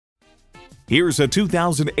Here's a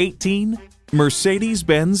 2018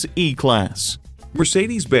 Mercedes-Benz E-Class.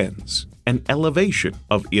 Mercedes-Benz, an elevation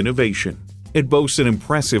of innovation. It boasts an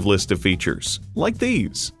impressive list of features, like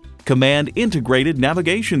these: Command integrated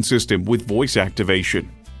navigation system with voice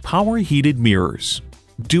activation, power heated mirrors,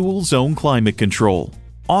 dual zone climate control,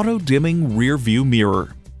 auto dimming rear view mirror,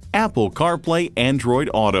 Apple CarPlay Android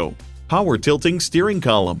Auto, power tilting steering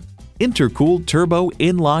column, intercooled turbo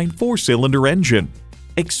inline 4-cylinder engine,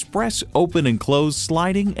 express open and close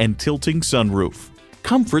sliding and tilting sunroof,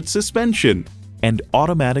 comfort suspension, and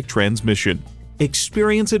automatic transmission.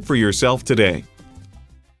 Experience it for yourself today.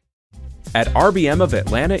 At RBM of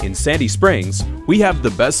Atlanta in Sandy Springs, we have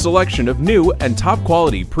the best selection of new and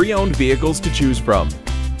top-quality pre-owned vehicles to choose from.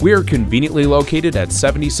 We are conveniently located at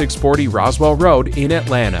 7640 Roswell Road in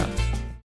Atlanta.